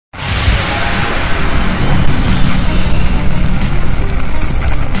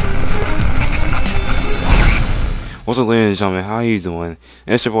What's up, ladies and gentlemen? How you doing?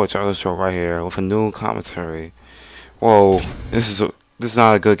 It's your boy Charles Show right here with a new commentary. Whoa, this is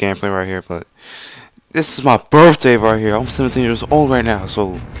not a good gameplay right here, but this is my birthday right here. I'm 17 years old right now,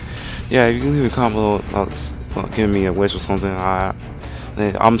 so yeah, if you can leave a comment below about giving me a wish or something.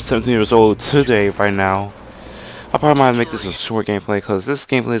 I'm 17 years old today right now. I probably might make this a short gameplay because this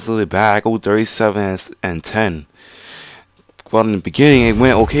gameplay is a little bit bad. I go 37 and 10. Well, in the beginning, it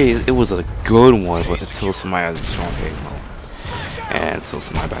went okay. It was a good one, but until somebody had a strong aim mode, and so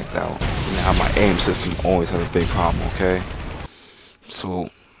somebody backed out. Now my aim system always has a big problem. Okay, so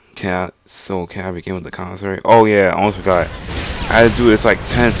can I begin with the commentary? Oh yeah, I almost forgot. I had to do this like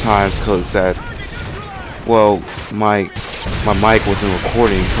 10 times because my mic wasn't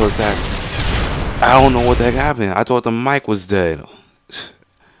recording because I don't know what the heck happened. I thought the mic was dead.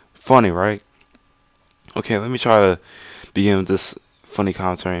 Funny, right? Okay, let me try to begin with this funny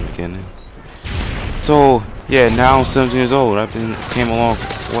commentary in the beginning. So yeah, now I'm 17 years old. Came a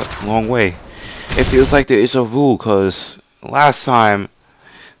long way. It feels like the deja vu, cause last time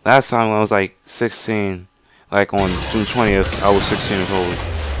when I was like 16, like on June 20th, I was 16 years old.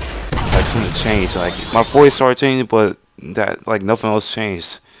 Like something changed. Like my voice started changing, but like nothing else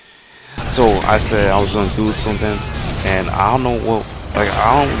changed. So I said I was gonna do something, and I don't know what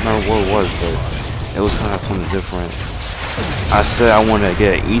it was, but it was kind of something different. I said I wanted to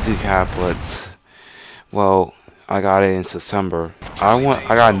get an easy cap, but well, I got it in September. I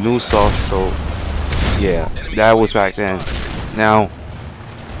got new stuff, so yeah, that was back then. Now,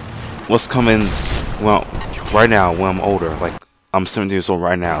 what's coming? Well, right now when I'm older, like I'm 17 years old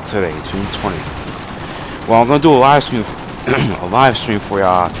right now, today, June 20th. Well, I'm gonna do a live stream, for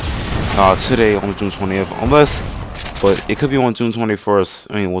y'all today on June 20th, but it could be on June 21st.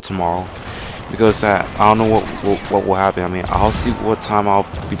 I mean, well, tomorrow. Because I don't know what will happen. I mean, I'll see what time I'll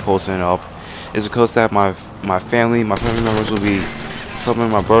be posting up. It's because that my family members will be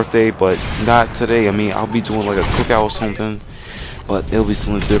celebrating my birthday, but not today. I mean, I'll be doing like a cookout or something, but it'll be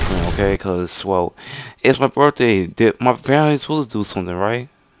something different, okay? Cause well, it's my birthday. My family's supposed to do something, right?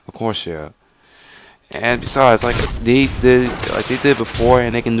 Of course, yeah. And besides, like they did before,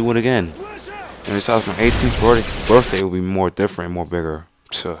 and they can do it again. And besides, my 18th birthday will be more different, more bigger.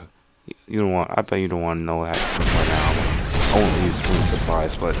 I bet you don't want to know that right now. I won't use being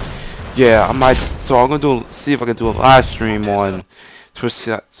surprised, but yeah, I might. So I'm gonna see if I can do a live stream on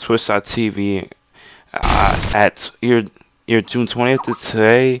Twitch.tv at either June 20th to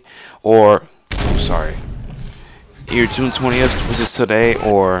today, or I'm sorry, either June 20th, which is today,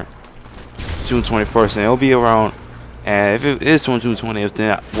 or June 21st, and it'll be around. And if it is on June 20th,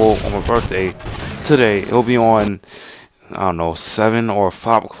 then on my birthday today, it'll be on, I don't know, 7 or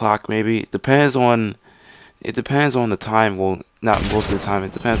 5 o'clock maybe. It depends on the time. Well, not most of the time.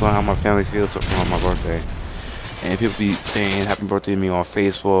 It depends on how my family feels on my birthday. And people be saying happy birthday to me on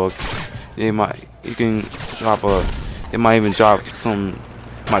Facebook. They might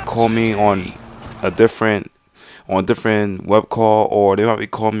call me on a different web call, or they might be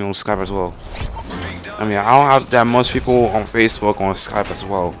calling me on Skype as well. I mean, I don't have that much people on Facebook, on Skype as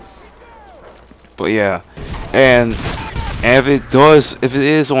well. But yeah, and if it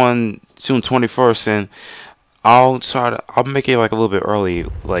is on June 21st, then I'll make it like a little bit early.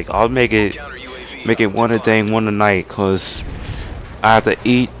 Like I'll make it one a day, one a night, cause I have to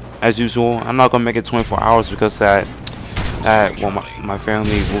eat as usual. I'm not gonna make it 24 hours because my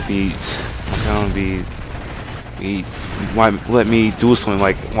family might let me do something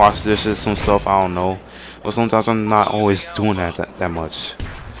like wash dishes, some stuff, I don't know. But sometimes I'm not always doing that much.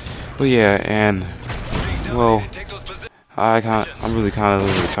 But yeah, and well, I'm really kind of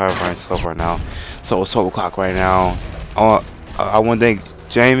tired of myself right now. So it's 12 o'clock right now. I want to thank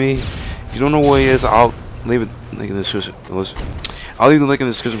Jamie. If you don't know what he is, I'll leave the link in the description. I'll leave the link in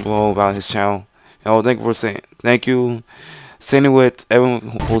the description below about his channel. And thank you. Saying it with everyone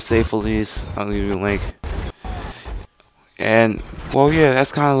who say Feliz. I'll leave you a link. And well, yeah,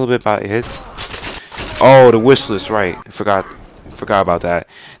 that's kind of a little bit about it. Oh, the wish list, right? I forgot about that.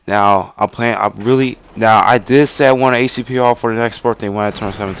 Now I did say I want an ACPR for the next birthday when I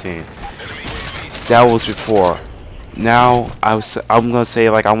turn 17. That was before. Now I'm gonna say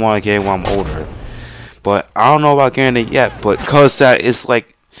like I want to get it when I'm older, but I don't know about getting it yet. But cause that is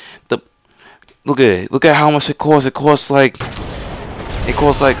like look at how much it costs. It costs like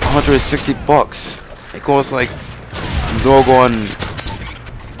 $160. It costs like doggone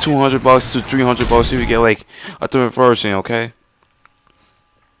 $200 to $300 if you get like a third version, okay?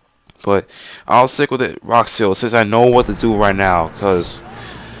 But I'll stick with it rock seal since I know what to do right now, cause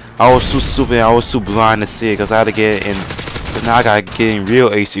I was too stupid, I was too blind to see it, cause I had to get it in. So now I gotta get in real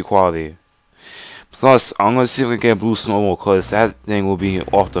HD quality. Plus, I'm gonna see if we can get Blue Snowball, cause that thing will be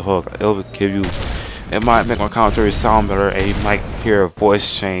off the hook. It'll give you, it might make my commentary sound better, and you might hear a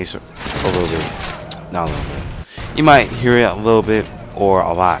voice change a little bit. Not a little bit. You might hear it a little bit or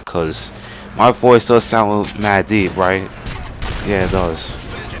a lot, cause my voice does sound a little mad deep, right? Yeah, it does.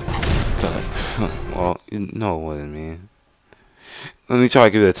 Well, you know what I mean. Let me try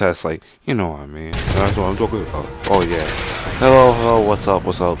to give it a test, like, you know what I mean. That's what I'm talking about. Oh yeah. Hello, hello, what's up,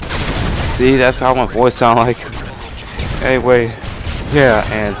 what's up? See, that's how my voice sound like. Anyway, yeah,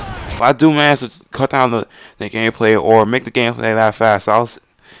 and if I do manage to cut down the gameplay or make the gameplay that fast,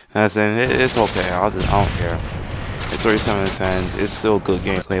 it's okay. I don't care. It's 37 to 10. It's still good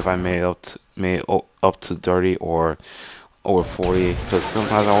gameplay if I made it up to 30 or over 40. Because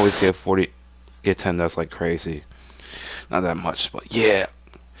sometimes I always get 10. That's like crazy. Not that much, but yeah.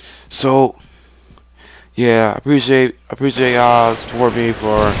 So yeah, I appreciate y'all supporting me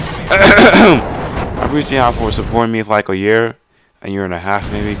for. I appreciate y'all for supporting me for like a year and a half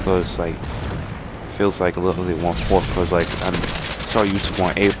maybe, because like it feels like a little bit 1/4, because like I started YouTube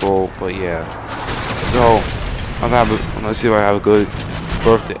on April, but yeah. So I'm gonna see if I have a good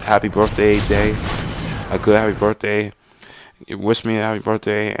happy birthday day, a good happy birthday. You wish me a happy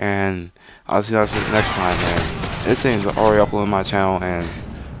birthday, and I'll see you guys next time, man. This thing's already uploaded on my channel and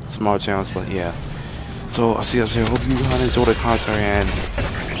some other channels, but yeah. So I'll see you guys here. Hope you guys enjoyed the content,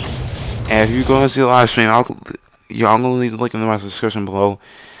 and if you're gonna see the live stream, I'm gonna leave the link in the description below.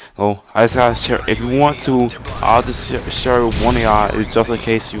 Oh, I just gotta share. If you want to, I'll just share with one of y'all, just in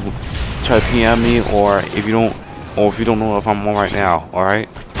case you try to PM me, or if you don't know if I'm on right now. All right.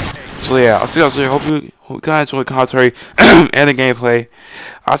 So yeah, I'll see you guys here. Hope you guys enjoyed the commentary and the gameplay.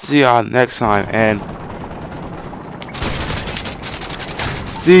 I'll see y'all next time, and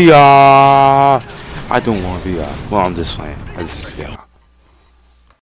see ya. I don't want to be well, I'm just playing. Yeah.